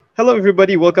Hello,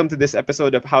 everybody. Welcome to this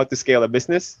episode of How to Scale a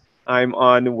Business. I'm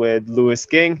on with Louis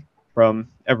King from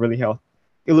Everly Health.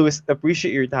 Hey, Louis,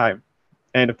 appreciate your time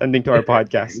and attending to our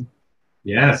podcast.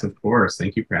 Yes, of course.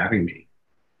 Thank you for having me.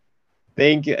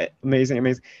 Thank you. Amazing,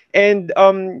 amazing. And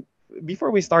before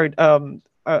we start, I'm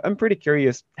pretty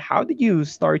curious. How did you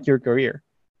start your career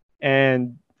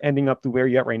and ending up to where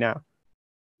you're at right now?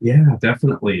 Yeah,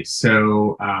 definitely.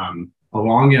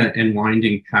 Along and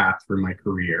winding path through my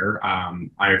career,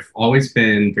 I've always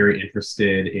been very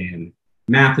interested in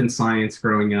math and science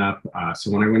growing up. So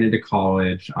when I went into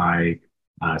college, I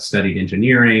studied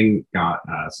engineering, got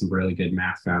some really good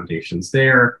math foundations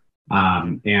there,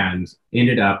 and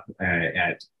ended up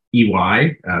at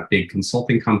EY, a big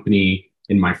consulting company,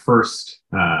 in my first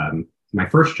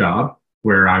job,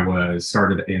 where I was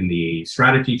started in the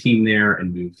strategy team there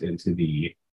and moved into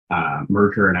the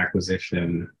merger and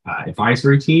acquisition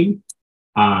advisory team,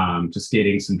 just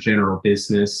getting some general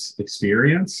business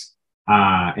experience.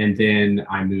 And then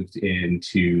I moved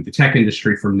into the tech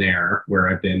industry from there, where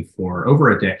I've been for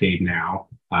over a decade now,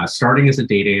 starting as a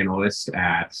data analyst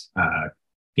at a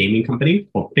gaming company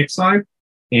called Pixide.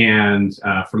 And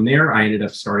from there, I ended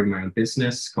up starting my own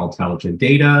business called Telligent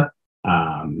Data.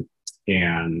 Um,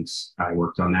 and I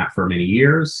worked on that for many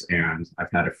years, and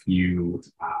I've had a few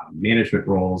management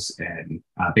roles in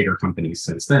bigger companies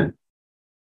since then.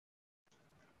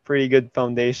 Pretty good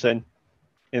foundation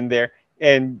in there.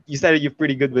 And you said you're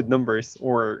pretty good with numbers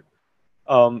or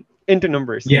into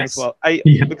numbers as Yes. well. I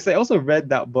Yeah. because I also read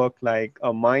that book like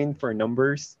a Mind for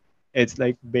Numbers. It's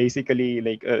like basically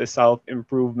like a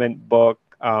self-improvement book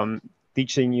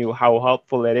teaching you how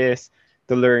helpful it is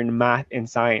to learn math and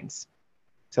science.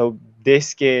 So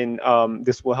this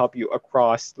will help you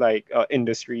across like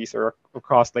industries or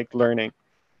across like learning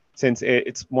since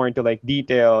it's more into like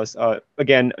details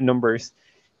again numbers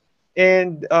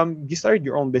and you started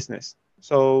your own business.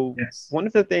 So Yes. one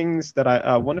of the things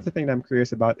I'm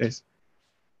curious about is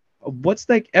what's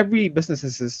like every business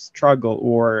has a struggle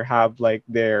or have like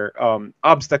their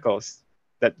obstacles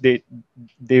that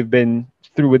they've been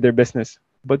through with their business.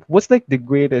 But what's like the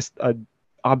greatest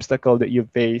obstacle that you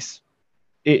face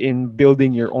in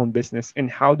building your own business, and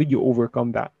how did you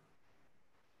overcome that?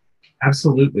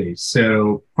 Absolutely.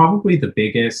 So probably the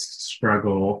biggest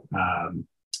struggle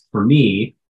for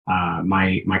me,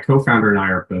 my co-founder and I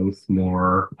are both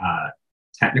more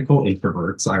technical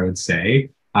introverts, I would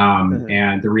say. Mhm.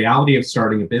 And the reality of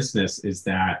starting a business is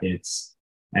that it's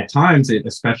at times,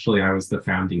 especially I was the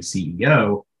founding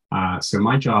CEO, so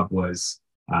my job was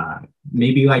uh,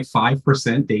 maybe like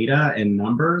 5% data and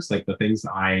numbers, like the things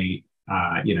I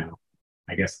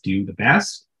guess do the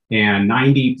best, and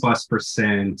 90 plus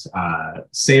percent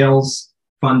sales,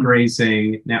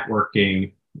 fundraising,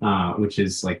 networking, which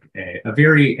is like a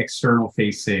very external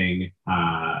facing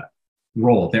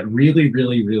role that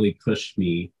really pushed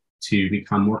me to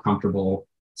become more comfortable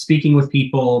speaking with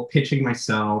people, pitching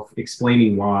myself,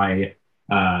 explaining why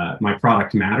my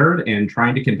product mattered, and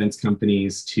trying to convince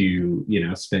companies to,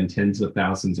 spend tens of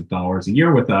thousands of dollars a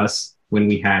year with us when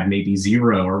we had maybe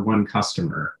zero or one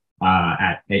customer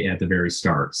at the very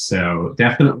start. So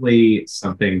definitely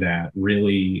something that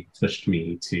really pushed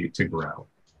me to grow.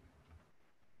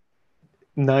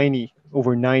 90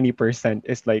 over 90%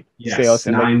 is like Yes, sales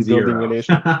and like nine building zero.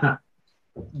 relation.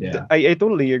 Yeah. I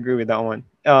totally agree with that one.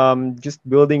 Just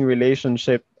building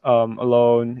relationship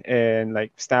alone and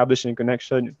like establishing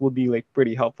connection would be like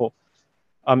pretty helpful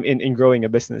in growing a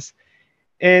business.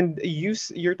 And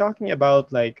you're talking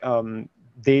about like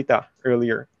data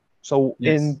earlier. So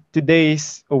Yes. in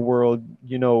today's world,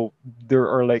 there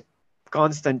are like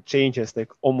constant changes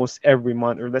like almost every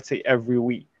month or let's say every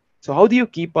week. So how do you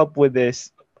keep up with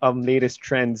this latest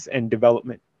trends and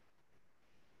development?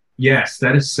 Yes,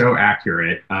 that is so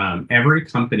accurate. Every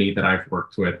company that I've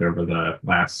worked with over the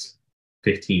last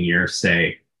 15 years,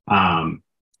 say, um,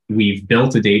 we've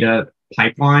built a data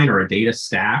pipeline or a data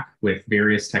stack with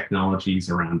various technologies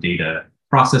around data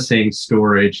processing,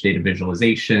 storage, data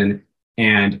visualization.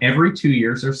 And every 2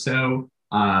 years or so,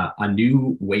 a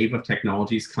new wave of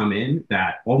technologies come in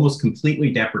that almost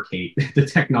completely deprecate the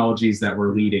technologies that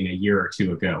were leading a year or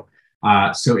two ago.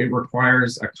 So it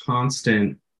requires a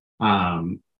constant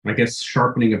I guess,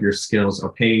 sharpening of your skills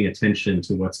or paying attention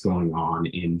to what's going on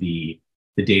in the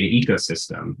data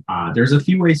ecosystem. There's a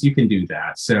few ways you can do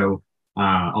that. So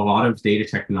a lot of data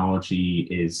technology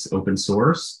is open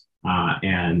source,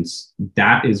 and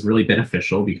that is really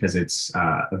beneficial because it's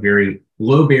a very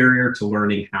low barrier to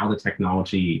learning how the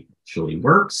technology actually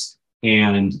works.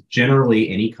 And generally,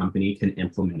 any company can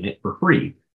implement it for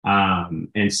free.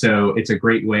 And so it's a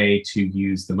great way to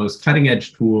use the most cutting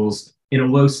edge tools in a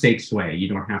low stakes way. You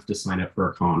don't have to sign up for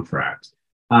a contract.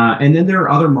 And then there are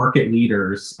other market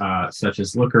leaders, such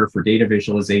as Looker for data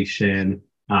visualization,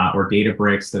 or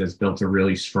Databricks that has built a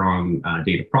really strong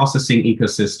data processing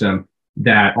ecosystem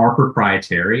that are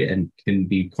proprietary and can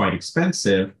be quite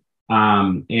expensive.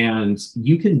 And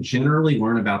you can generally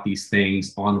learn about these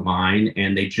things online,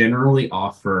 and they generally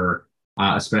offer,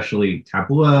 especially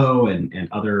Tableau and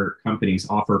other companies,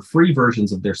 offer free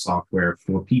versions of their software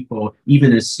for people,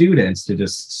 even as students, to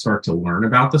just start to learn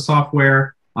about the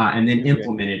software and then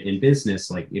implement it in business.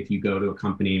 Like if you go to a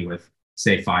company with,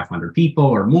 say, 500 people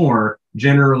or more,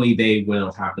 generally they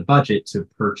will have the budget to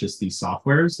purchase these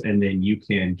softwares, and then you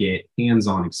can get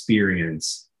hands-on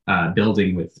experience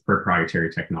building with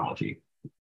proprietary technology.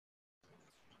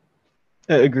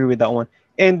 I agree with that one.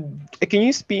 And can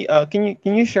you speak? Can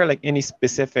you share like any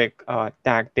specific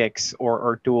tactics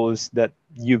or tools that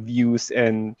you've used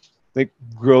in like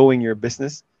growing your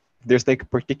business? There's like a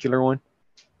particular one.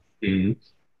 Mm.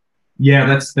 Yeah,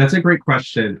 that's a great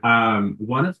question.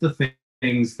 One of the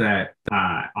things that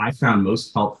I found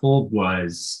most helpful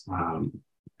was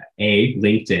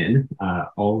LinkedIn.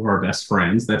 All of our best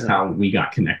friends. That's how we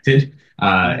got connected,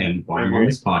 and why I'm on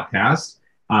this podcast.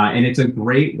 And it's a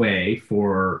great way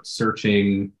for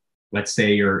searching. Let's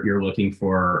say you're looking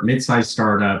for mid-sized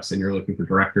startups and you're looking for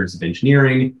directors of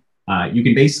engineering. You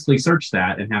can basically search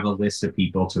that and have a list of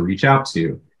people to reach out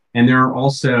to. And there are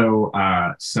also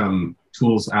some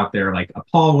tools out there like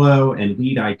Apollo and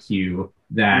LeadIQ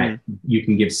that you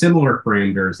can give similar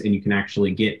parameters, and you can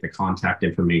actually get the contact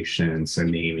information, so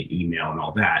name, email, and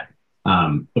all that.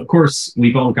 Of course,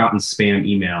 we've all gotten spam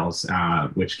emails,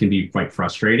 which can be quite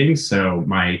frustrating. So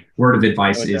my word of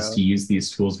advice is to use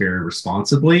these tools very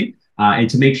responsibly, and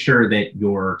to make sure that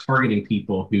you're targeting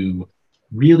people who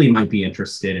really might be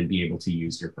interested and be able to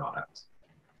use your product.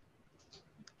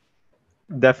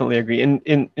 Definitely agree.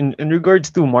 In regards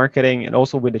to marketing and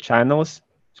also with the channels,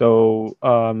 so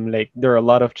like there are a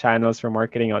lot of channels for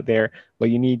marketing out there, but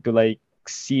you need to like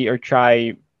see or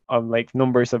try like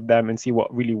numbers of them and see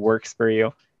what really works for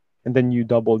you, and then you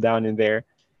double down in there.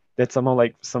 That's somehow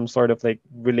like some sort of like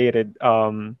related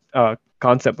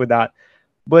concept with that.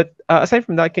 But aside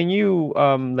from that, can you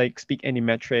like speak any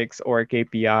metrics or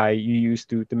KPI you use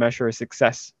to measure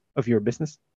success of your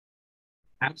business?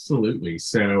 Absolutely.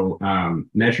 So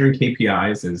measuring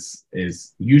KPIs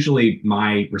is usually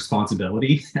my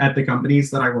responsibility at the companies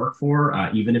that I work for,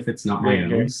 even if it's not my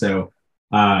own. So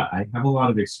I have a lot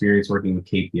of experience working with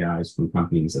KPIs from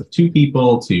companies of 2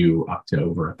 people to up to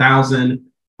over 1,000.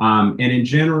 And in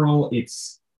general,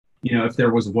 it's, if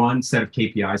there was one set of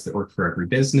KPIs that worked for every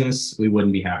business, we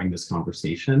wouldn't be having this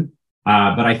conversation.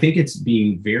 But I think it's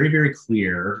being very, very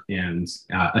clear, and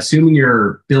assuming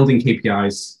you're building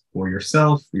KPIs for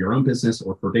yourself, for your own business,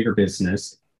 or for bigger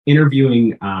business,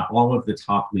 interviewing all of the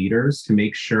top leaders to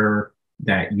make sure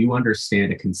that you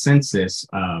understand a consensus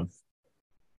of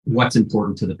what's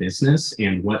important to the business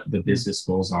and what the business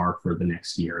goals are for the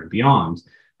next year and beyond.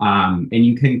 And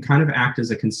you can kind of act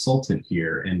as a consultant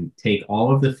here and take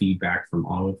all of the feedback from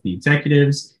all of the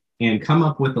executives and come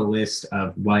up with a list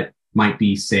of what might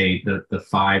be, say, the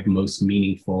 5 most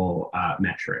meaningful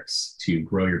metrics to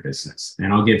grow your business.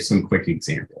 And I'll give some quick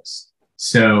examples.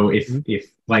 So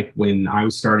if like when I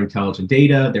was starting Telligent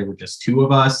Data, there were just 2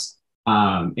 of us,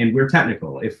 and we're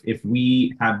technical. If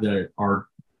we had our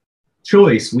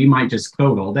choice, we might just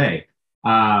code all day.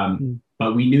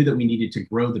 But we knew that we needed to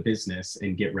grow the business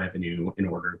and get revenue in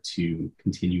order to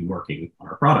continue working on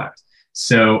our product.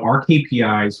 So our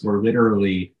KPIs were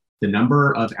literally the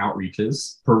number of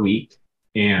outreaches per week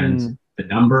and the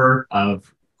number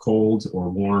of cold or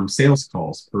warm sales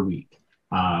calls per week.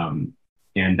 And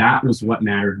that was what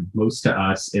mattered most to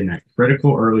us in that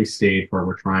critical early stage where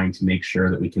we're trying to make sure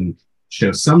that we can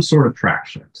show some sort of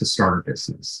traction to start a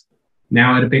business.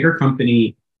 Now, at a bigger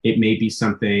company, it may be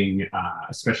something,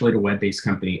 especially at a web-based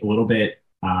company, a little bit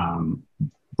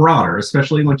broader,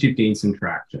 especially once you've gained some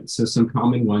traction. So some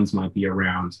common ones might be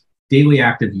around daily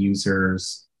active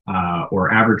users,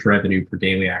 or average revenue per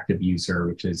daily active user,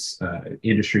 which is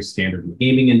industry standard in the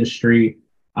gaming industry.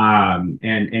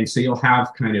 And so you'll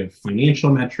have kind of financial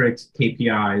metrics,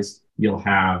 KPIs, you'll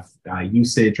have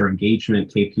usage or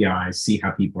engagement KPIs, see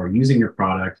how people are using your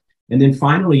product. And then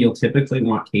finally, you'll typically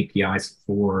want KPIs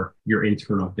for your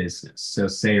internal business. So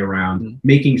say around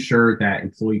making sure that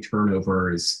employee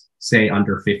turnover is, say,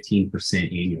 under 15%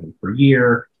 annually per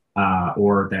year,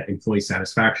 or that employee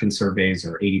satisfaction surveys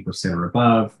are 80% or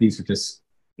above. These are just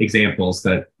examples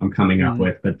that I'm coming up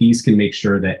with, but these can make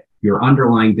sure that your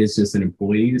underlying business and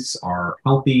employees are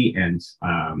healthy and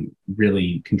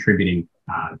really contributing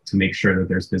to make sure that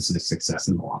there's business success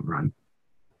in the long run.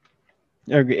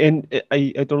 I agree. And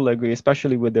I totally agree,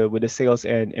 especially with the sales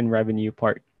and revenue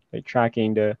part, like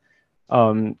tracking the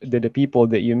people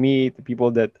that you meet, the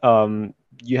people that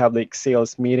you have like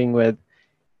sales meeting with.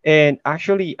 And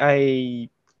actually, I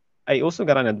also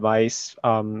got an advice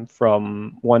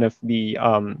from one of the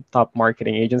top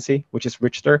marketing agency, which is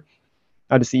Richter,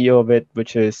 the CEO of it,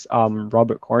 which is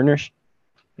Robert Cornish,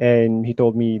 and he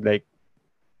told me like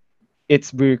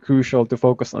it's very crucial to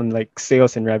focus on like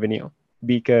sales and revenue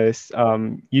because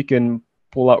you can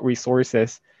pull out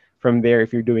resources from there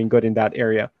if you're doing good in that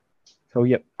area. So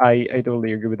yeah, I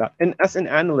totally agree with that. And as an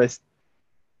analyst,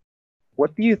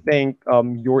 what do you think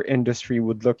your industry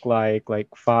would look like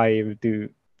 5 to,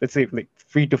 let's say, like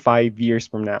 3 to 5 years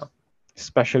from now,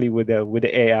 especially with the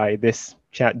AI, this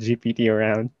chat GPT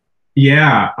around?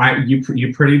 Yeah,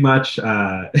 you pretty much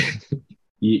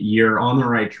you're on the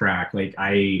right track. Like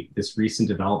I this recent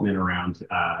development around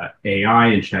AI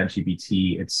and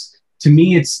ChatGPT, it's to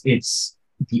me it's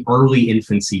the early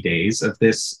infancy days of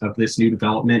this new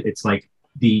development. It's like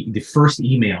the first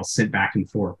email sent back and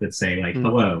forth that say like, Mm,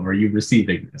 "Hello, are you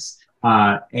receiving this?"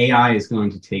 AI is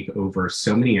going to take over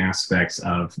so many aspects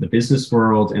of the business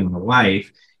world and the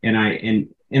life, and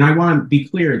I want to be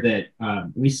clear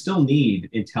that we still need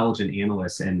intelligent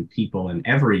analysts and people in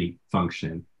every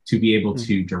function to be able mm,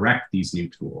 to direct these new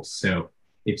tools. So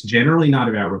it's generally not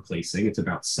about replacing, it's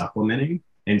about supplementing.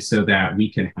 And so that we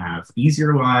can have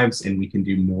easier lives and we can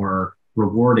do more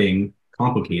rewarding,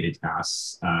 complicated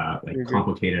tasks, I like agree.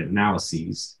 complicated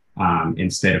analyses,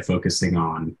 instead of focusing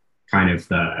on kind of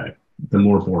the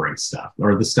more boring stuff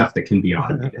or the stuff that can be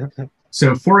automated.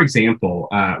 So, for example,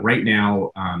 right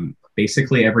now,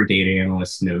 basically every data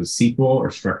analyst knows SQL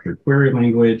or structured query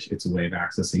language. It's a way of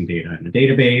accessing data in a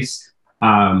database.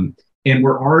 Um, and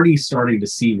we're already starting to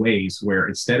see ways where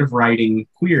instead of writing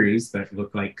queries that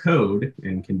look like code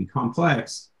and can be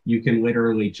complex, you can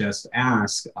literally just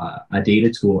ask a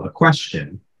data tool a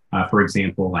question. For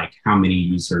example, like how many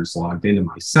users logged into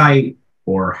my site,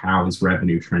 or how is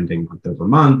revenue trending month over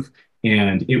month?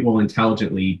 And it will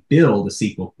intelligently build a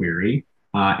SQL query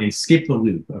and skip the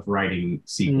loop of writing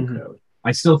SQL Mhm. code.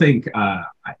 I still think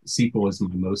SQL is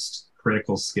my most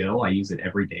critical skill. I use it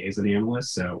every day as an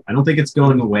analyst, so I don't think it's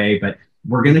going away. But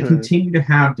we're going to continue to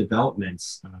have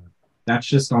developments. That's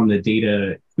just on the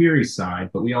data query side,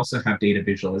 but we also have data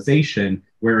visualization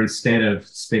where instead of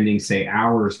spending, say,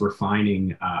 hours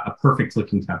refining a perfect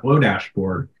looking Tableau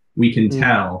dashboard, we can Mhm.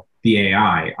 tell the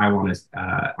AI, I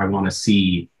want to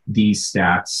see these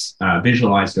stats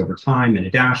visualized over time in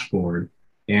a dashboard.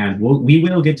 And we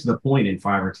will get to the point in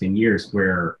 5 or 10 years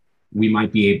where we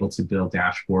might be able to build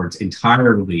dashboards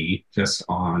entirely just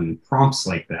on prompts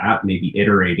like that, maybe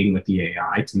iterating with the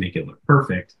AI to make it look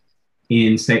perfect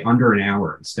in, say, under an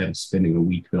hour instead of spending a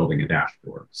week building a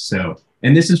dashboard. So,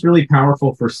 and this is really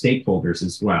powerful for stakeholders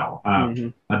as well.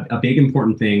 Mhm. A big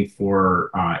important thing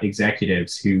for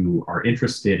executives who are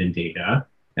interested in data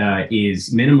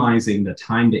is minimizing the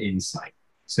time to insight.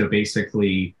 So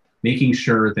basically, making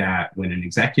sure that when an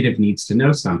executive needs to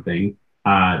know something,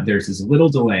 there's as little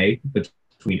delay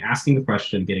between asking the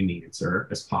question and getting the answer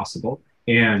as possible.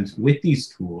 And with these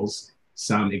tools,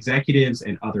 some executives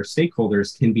and other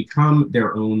stakeholders can become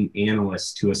their own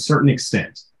analysts to a certain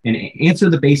extent and answer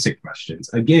the basic questions.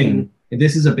 Mhm. Again,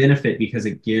 this is a benefit because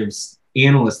it gives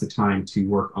analysts the time to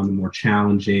work on the more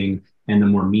challenging and the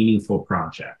more meaningful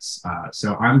projects.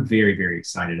 So I'm very, very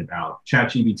excited about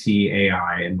ChatGPT,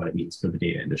 AI, and what it means for the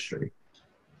data industry.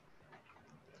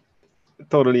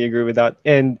 Totally agree with that.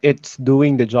 And it's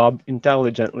doing the job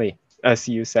intelligently, as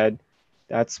you said.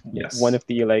 That's one Yes. of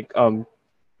the like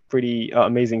pretty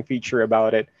amazing feature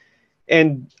about it.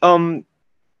 And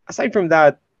aside from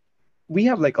that, we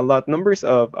have like a lot numbers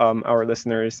of our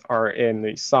listeners are in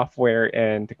the software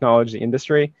and technology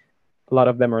industry. A lot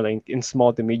of them are like in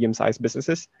small to medium sized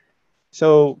businesses.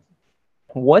 So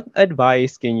what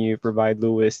advice can you provide,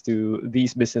 Lewis, to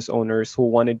these business owners who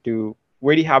wanted to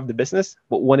already have the business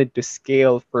but wanted to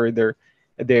scale further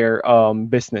their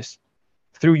business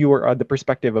through your the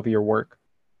perspective of your work?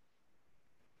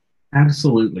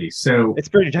 Absolutely. So It's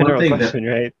a pretty one general thing that question,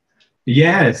 right?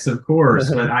 yes, of course,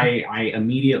 but I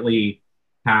immediately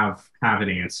have an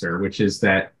answer, which is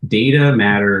that data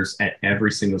matters at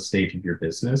every single stage of your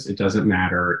business. It doesn't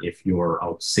matter if you're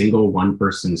a single one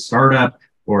person startup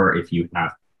or if you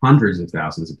have hundreds of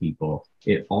thousands of people.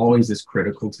 It Mm, always is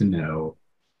critical to know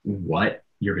what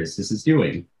your business is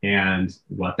doing and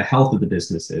what the health of the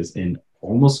business is. And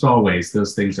almost always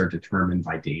those things are determined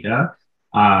by data.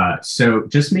 So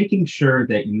just making sure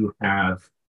that you have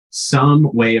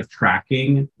some way of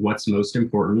tracking what's most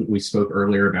important. We spoke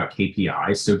earlier about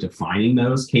KPIs. So defining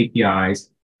those KPIs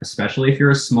especially if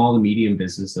you're a small to medium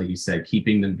business, like you said,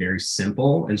 keeping them very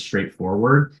simple and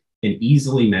straightforward and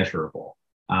easily measurable.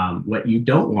 What you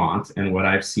don't want, and what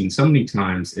I've seen so many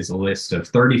times, is a list of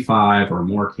 35 or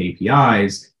more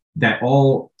KPIs that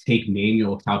all take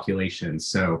manual calculations.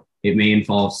 So it may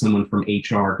involve someone from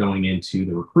HR going into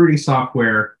the recruiting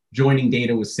software, joining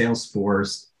data with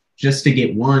Salesforce just to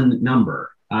get one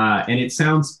number. And it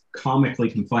sounds comically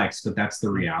complex, but that's the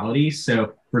reality.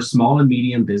 So for small and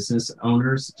medium business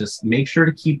owners, just make sure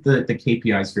to keep the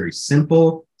KPIs very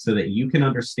simple so that you can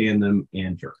understand them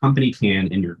and your company can,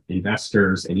 and your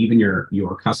investors and even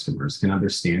your customers can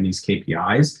understand these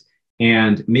KPIs,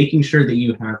 and making sure that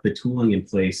you have the tooling in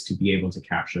place to be able to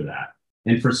capture that.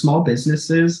 And for small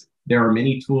businesses, there are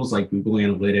many tools like Google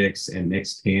Analytics and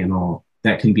Mixpanel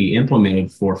that can be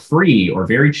implemented for free or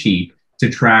very cheap to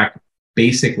track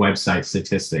basic website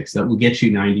statistics that will get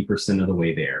you 90% of the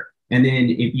way there. And then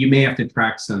you may have to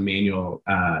track some manual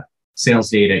sales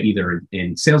data either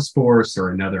in Salesforce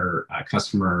or another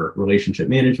customer relationship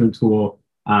management tool,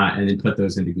 and then put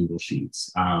those into Google Sheets.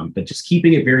 But just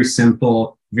keeping it very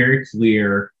simple, very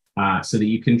clear, so that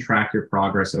you can track your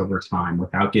progress over time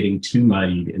without getting too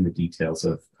muddied in the details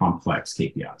of complex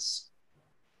KPIs.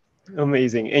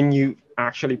 Amazing. And you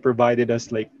actually provided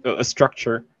us like a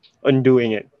structure on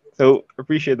doing it. So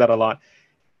appreciate that a lot.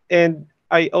 And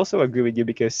I also agree with you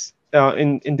because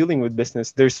in dealing with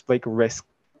business, there's like risk,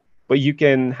 but you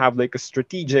can have like a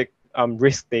strategic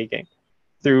risk taking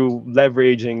through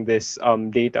leveraging this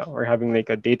data or having like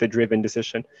a data driven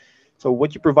decision. So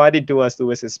what you provided to us,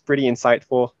 Lewis, is pretty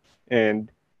insightful, and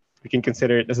we can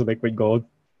consider it as a liquid gold.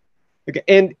 Okay,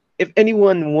 and if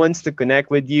anyone wants to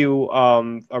connect with you,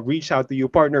 reach out to you,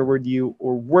 partner with you,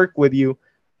 or work with you,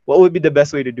 what would be the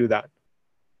best way to do that?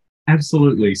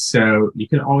 Absolutely. So you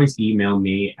can always email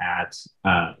me at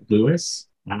Lewis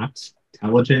at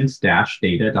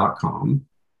telligent-data.com,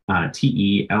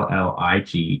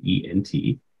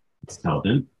 Telligent. It's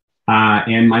Telligent.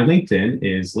 And my LinkedIn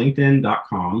is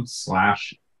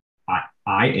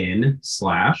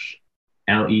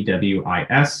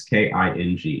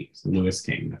linkedin.com/in/LEWISKING. So Lewis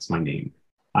King, that's my name.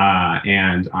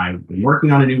 And I've been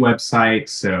working on a new website.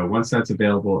 So once that's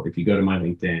available, if you go to my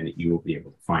LinkedIn, you will be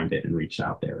able to find it and reach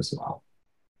out there as well.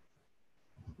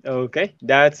 Okay,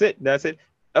 that's it. That's it.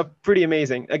 Pretty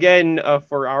amazing. Again,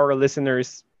 for our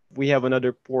listeners, we have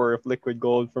another pour of liquid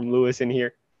gold from Lewis in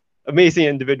here. Amazing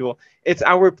individual. It's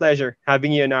our pleasure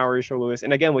having you in our show, Lewis.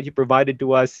 And again, what you provided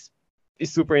to us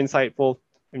is super insightful,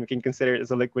 and we can consider it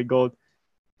as a liquid gold.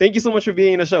 Thank you so much for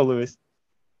being in the show, Lewis.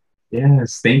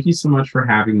 Yes, thank you so much for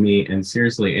having me. And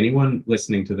seriously, anyone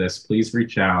listening to this, please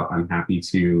reach out. I'm happy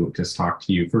to just talk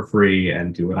to you for free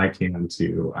and do what I can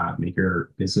to make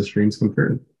your business dreams come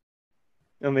true.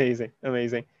 Amazing,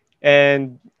 amazing.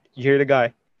 And you hear the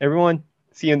guy. Everyone,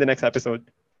 see you in the next episode.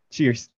 Cheers.